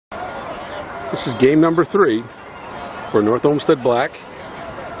This is game number 3 for North Olmsted Black.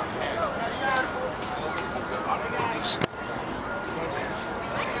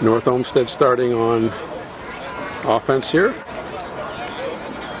 North Olmsted starting on offense here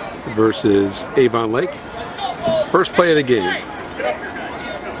versus Avon Lake. First play of the game.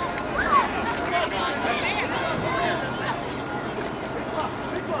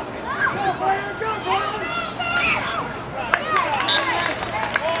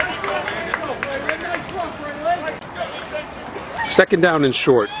 Second down and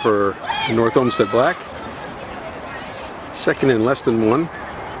short for North Olmsted Black. Second and less than 1.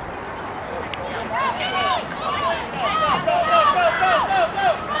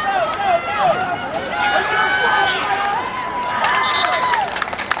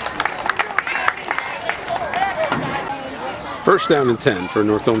 First down and 10 for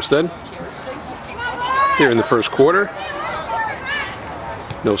North Olmsted here in the first quarter.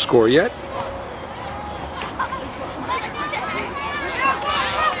 No score yet.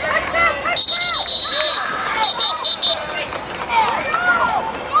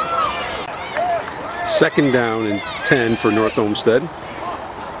 Second down and 10 for North Olmsted.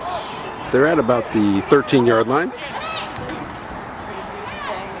 They're at about the 13-yard line.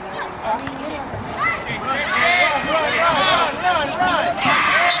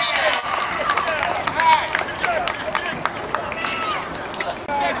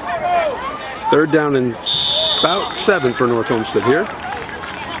 Third down and about 7 for North Olmsted here.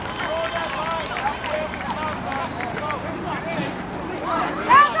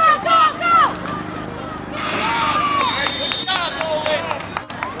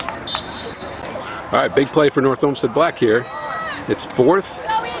 All right, big play for North Olmsted Black here. It's 4th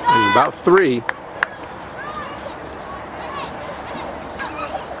and about 3.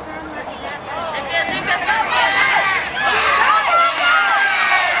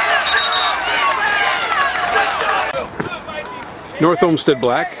 North Olmsted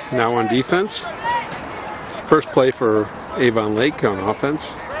Black now on defense. First play for Avon Lake on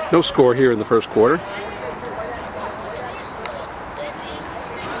offense. No score here in the first quarter.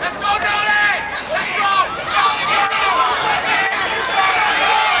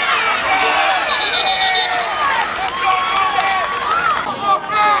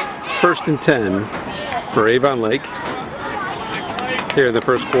 First and 10 for Avon Lake here in the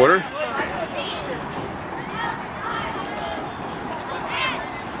first quarter.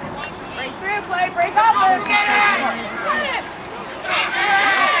 Break through, play, break up, let's get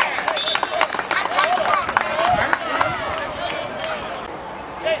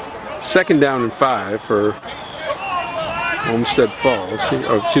it! Second down and 5 for Olmsted Falls,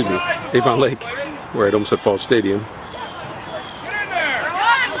 oh, excuse me, Avon Lake. We're at Olmsted Falls Stadium.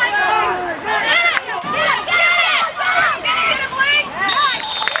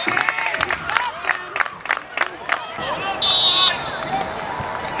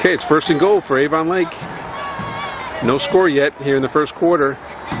 Okay, it's first and goal for Avon Lake. No score yet here in the first quarter.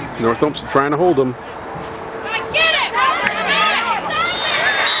 North Olmsted trying to hold them.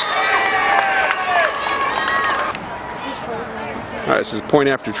 All right, this is a point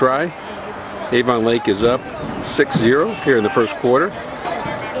after try. Avon Lake is up 6-0 here in the first quarter.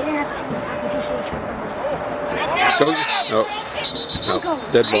 No,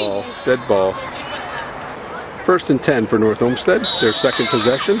 dead ball, dead ball. First and 10 for North Olmsted, their second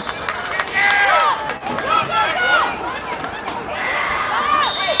possession.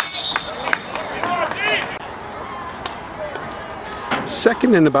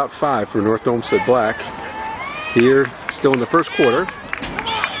 Second and about 5 for North Olmsted Black. Here, still in the first quarter.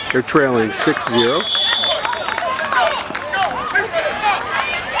 They're trailing 6-0.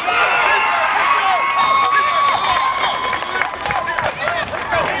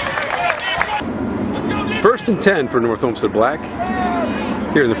 First and 10 for North Olmsted Black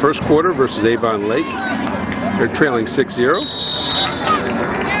here in the first quarter versus Avon Lake. They're trailing 6-0.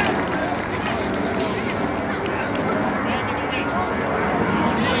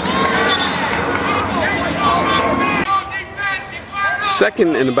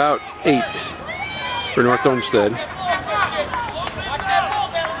 Second and about 8 for North Olmsted.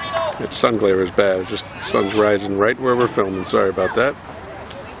 That sun glare is bad. It's just the sun's rising right where we're filming. Sorry about that.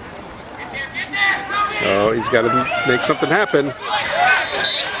 Oh, he's got to make something happen.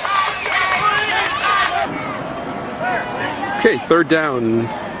 Okay, third down,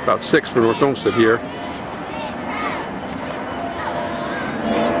 about 6 for North Olmsted here.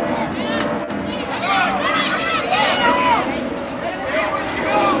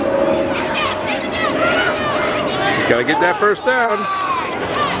 He's got to get that first down.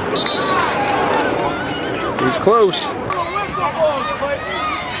 He's close.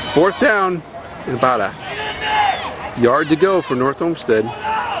 Fourth down. And about a yard to go for North Olmsted.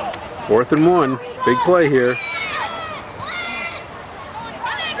 4th and 1. Big play here.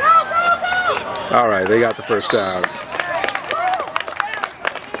 All right, they got the first down.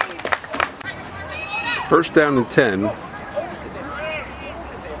 1st down and 10.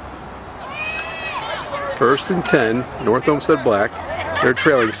 1st and 10, North Olmsted Black. They're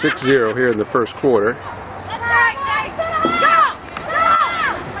trailing 6-0 here in the first quarter.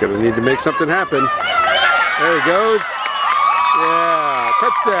 Gonna need to make something happen. There he goes. Yeah,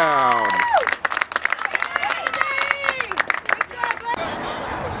 touchdown.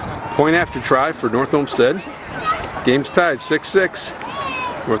 Point after try for North Olmsted. Game's tied 6-6.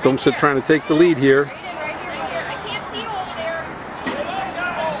 North Olmsted trying to take the lead here.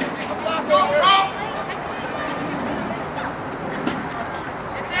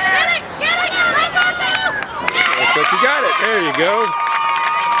 Looks like you got it. There you go.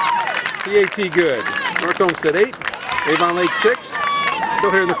 PAT good. North Olmsted 8, Avon Lake 6.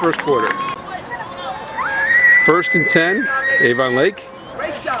 Still here in the first quarter. 1st and 10, Avon Lake.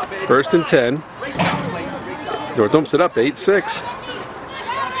 1st and 10. North Olmsted up 8-6.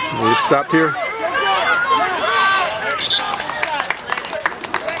 We'll stop here.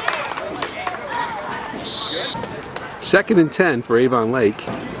 Second and 10 for Avon Lake.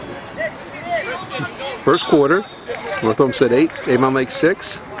 First quarter. North Olmsted 8, Avon Lake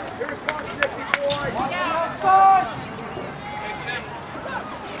 6.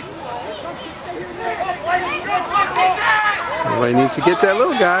 Everybody needs to get that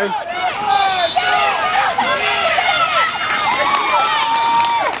little guy.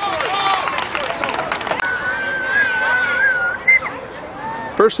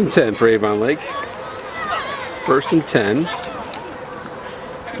 First and 10 for Avon Lake. 1st and 10.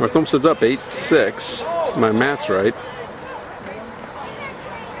 North Olmsted's up 8-6. My math's right.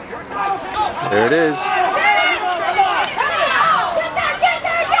 There it is.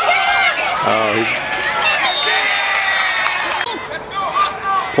 Oh, he's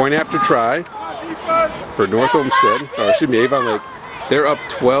point after try for North Olmsted. Oh, excuse me, Avon Lake. They're up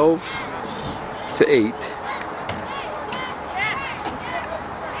 12-8.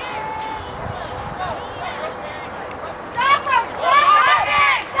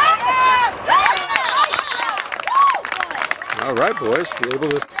 All right, boys, able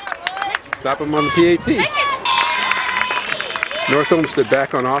to stop them on the PAT. North Olmsted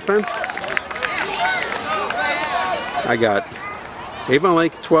back on offense. I got Avon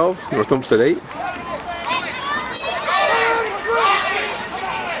Lake 12, North Olmsted 8.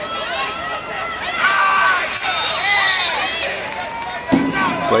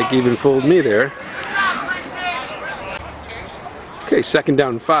 Blake even fooled me there. Okay, 2nd down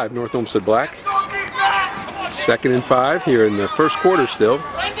and 5, North Olmsted Black. 2nd and 5 here in the first quarter still.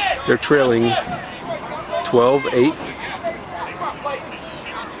 They're trailing 12-8.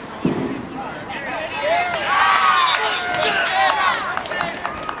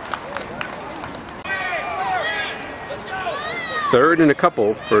 Third and a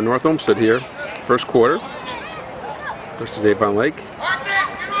couple for North Olmsted here. First quarter versus Avon Lake.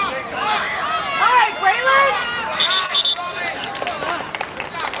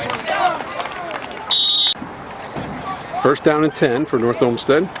 First down and 10 for North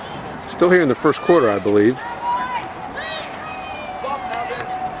Olmsted. Still here in the first quarter, I believe.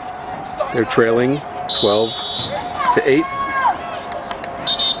 They're trailing 12-8.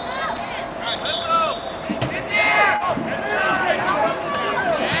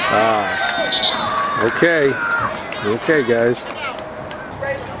 Okay. Okay, guys.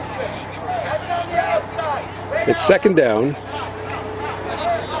 It's 2nd down.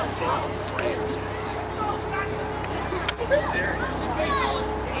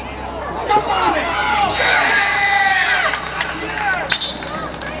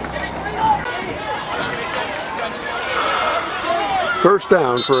 First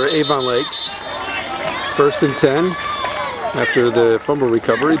down for Avon Lake. 1st and 10 after the fumble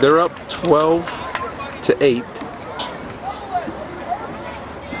recovery. They're up 12-8.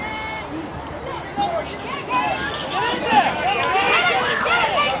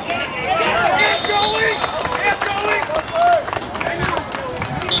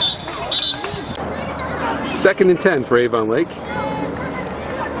 Second and 10 for Avon Lake.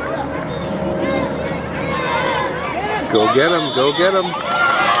 Go get him, go get him.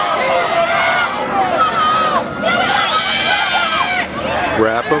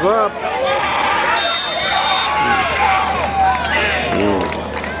 Wrap him up.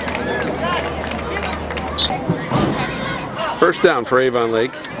 First down for Avon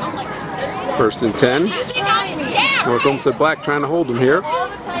Lake. 1st and 10. North Olmsted Black trying to hold them here.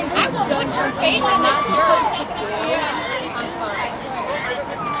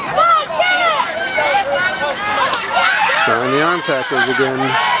 Trying the arm tackles again.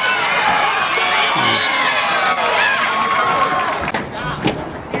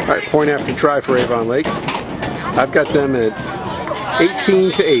 Alright, point after try for Avon Lake. I've got them at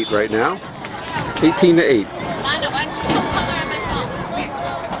 18 to 8 right now. 18 to 8.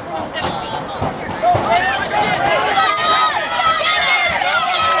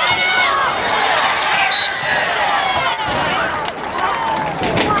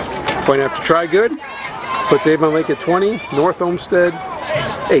 Point after try good. Puts Avon Lake at 20. North Olmsted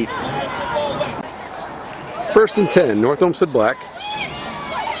 8. First and 10. North Olmsted Black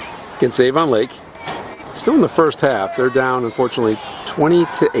against Avon Lake. Still in the first half. They're down, unfortunately, 20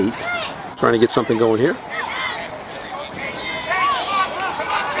 to 8. Trying to get something going here.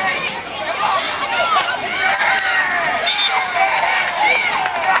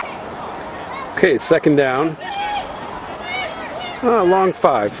 Okay, it's second down. Long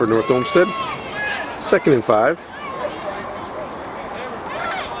 5 for North Olmsted. Second and 5.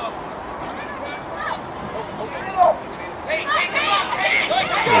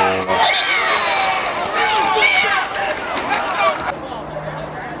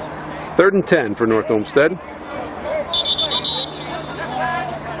 Third and 10 for North Olmsted.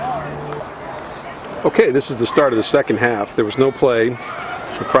 Okay, this is the start of the second half. There was no play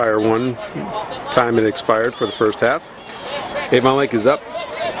the prior one. Time had expired for the first half. Avon Lake is up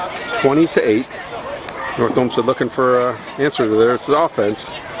 20 to 8. North Olmsted looking for an answer to their offense.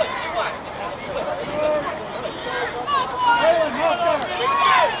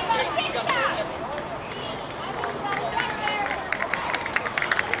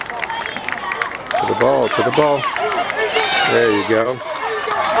 To the ball. There you go.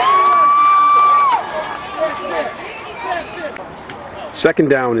 Second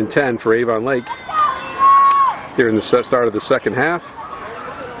down and 10 for Avon Lake here in the start of the second half.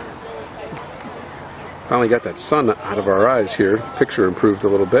 Finally got that sun out of our eyes here. Picture improved a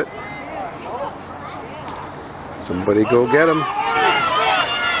little bit. Somebody go get him.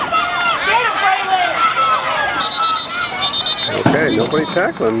 Okay, nobody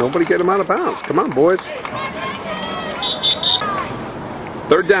tackling, nobody get him out of bounds. Come on, boys.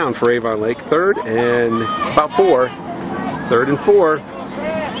 Third down for Avon Lake. Third and about 4. Third and 4.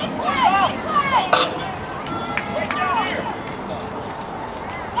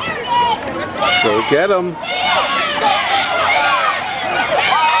 Go get him.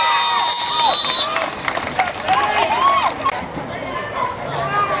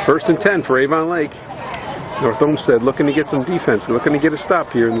 First and 10 for Avon Lake. North Olmsted looking to get some defense, looking to get a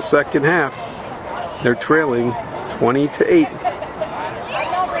stop here in the second half. They're trailing 20 to 8.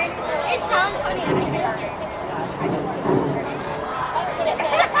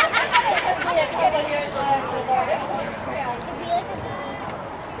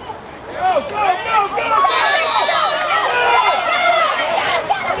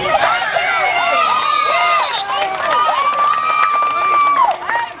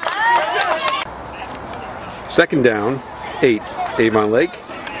 Second down, 8, Avon Lake.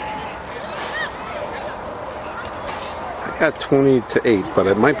 I got 20 to 8, but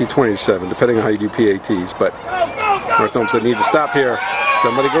it might be 20 to 7, depending on how you do PATs. But North Olmsted needs to stop here.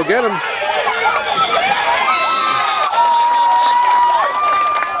 Somebody go get him.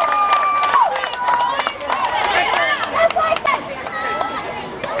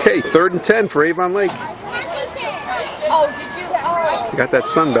 Okay, third and 10 for Avon Lake. Got that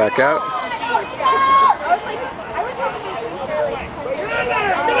sun back out.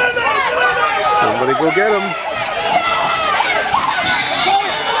 Somebody go get him.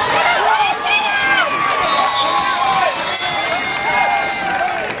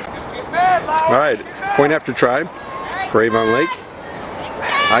 All right, point after try for Avon Lake.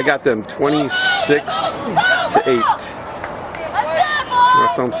 I got them 26 to 8.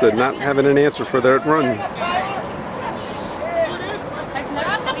 North Olmsted not having an answer for their run.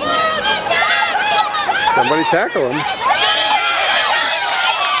 Somebody tackle him.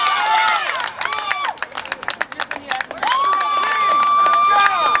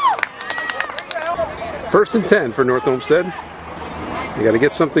 First and 10 for North Olmsted. You got to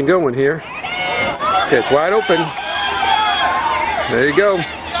get something going here. Okay, it's wide open. There you go.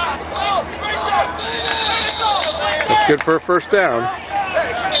 That's good for a first down.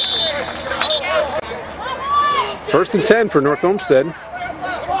 First and 10 for North Olmsted.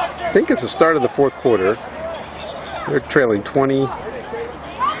 I think it's the start of the fourth quarter. They're trailing 20.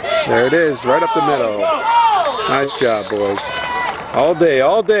 There it is, right up the middle. Nice job, boys. All day,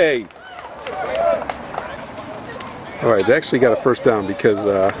 all day. All right, they actually got a first down because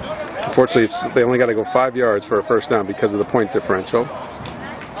Unfortunately, they only got to go 5 yards for a first down because of the point differential.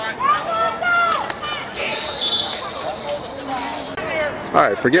 All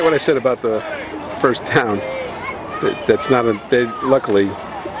right, forget what I said about the first down. That's not a. Luckily,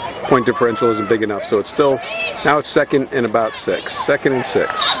 point differential isn't big enough, so it's still. Now it's 2nd and about 6. 2nd and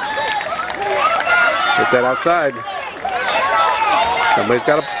 6. Get that outside. Somebody's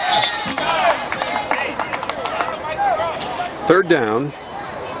got a. 3rd down.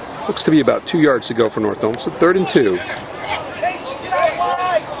 Looks to be about 2 yards to go for North Olmsted. 3rd and 2.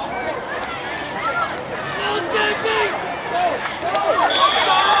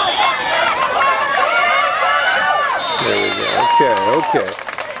 There we go. Okay.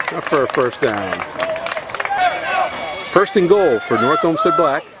 Now for a first down. 1st and goal for North Olmsted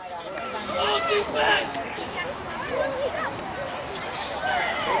Black.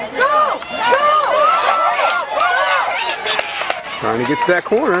 Trying to get to that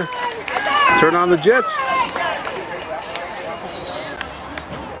corner. Turn on the Jets.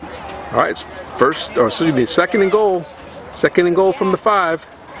 All right, it's 2nd and goal. 2nd and goal from the 5.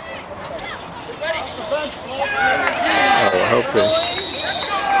 Oh, I hope they.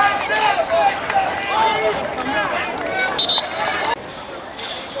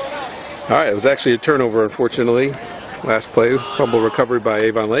 All right, it was actually a turnover, unfortunately. Last play, fumble recovery by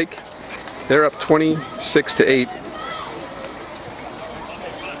Avon Lake. They're up 26-8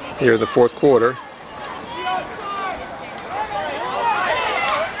 here in the 4th quarter.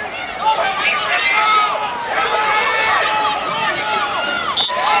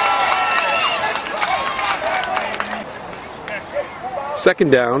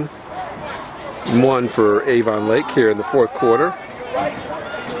 Second down, 1 for Avon Lake here in the 4th quarter.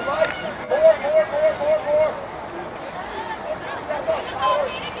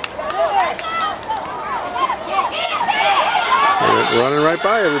 Running right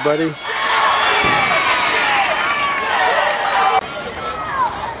by everybody.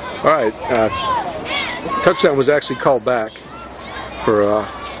 All right, touchdown was actually called back for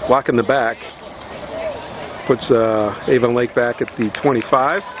blocking the back. Puts Avon Lake back at the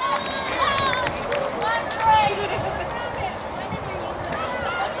 25.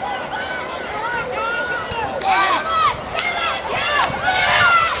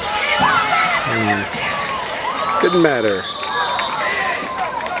 Didn't matter.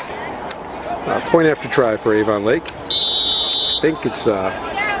 Point after try for Avon Lake. I think it's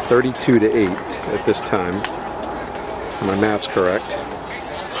 32-8 at this time. If my math's correct.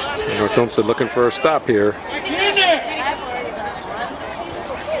 North Olmsted looking for a stop here.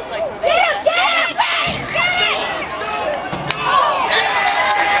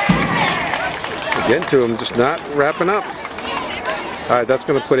 Again to him, just not wrapping up. All right, that's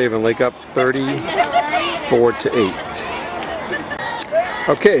going to put Avon Lake up 34-8.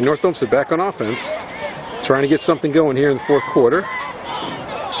 Okay, North Olmsted back on offense. Trying to get something going here in the 4th quarter.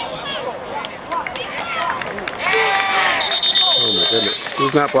 Oh my goodness,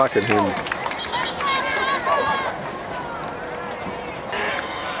 who's not blocking him? All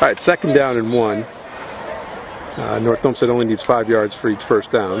right, 2nd down and 1. North Olmsted only needs 5 yards for each first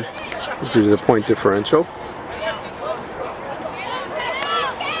down due to the point differential.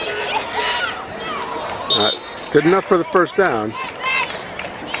 Good enough for the first down.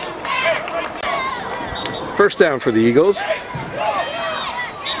 First down for the Eagles.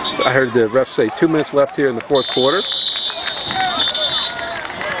 I heard the ref say 2 minutes left here in the 4th quarter.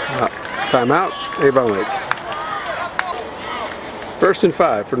 Timeout, Avon Lake. 1st and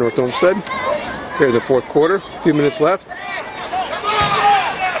 5 for North Olmsted. Here in the 4th quarter, a few minutes left.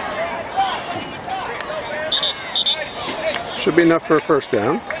 Should be enough for a first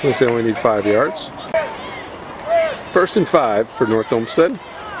down, since they only need 5 yards. 1st and 5 for North Olmsted.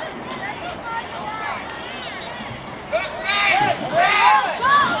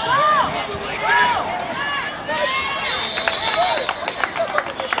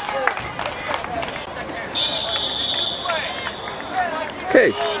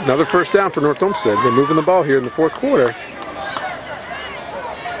 Okay, another first down for North Olmsted. They're moving the ball here in the 4th quarter.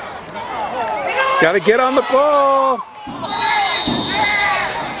 Got to get on the ball.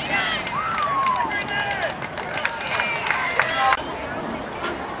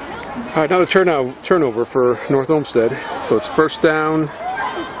 All right, another turnover for North Olmsted. So it's 1st down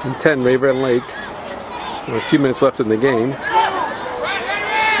and 10, Avon Lake. A few minutes left in the game.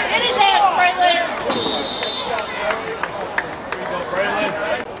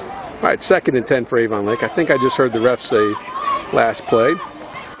 All right, 2nd and 10 for Avon Lake. I think I just heard the ref say last play.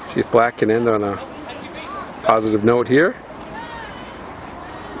 See if Black can end on a positive note here.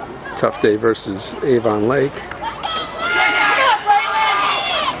 Tough day versus Avon Lake.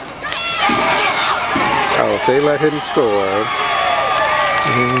 if they let him score.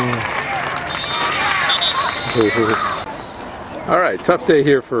 All right, tough day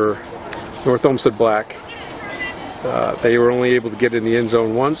here for North Olmsted Black. They were only able to get in the end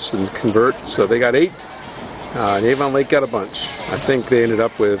zone once and convert, so they got 8. And Avon Lake got a bunch. I think they ended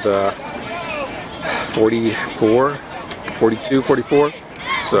up with 44, 42, 44.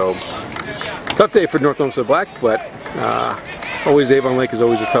 So, tough day for North Olmsted Black, but always Avon Lake is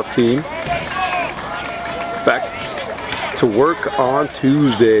always a tough team. Back to work on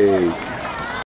Tuesday.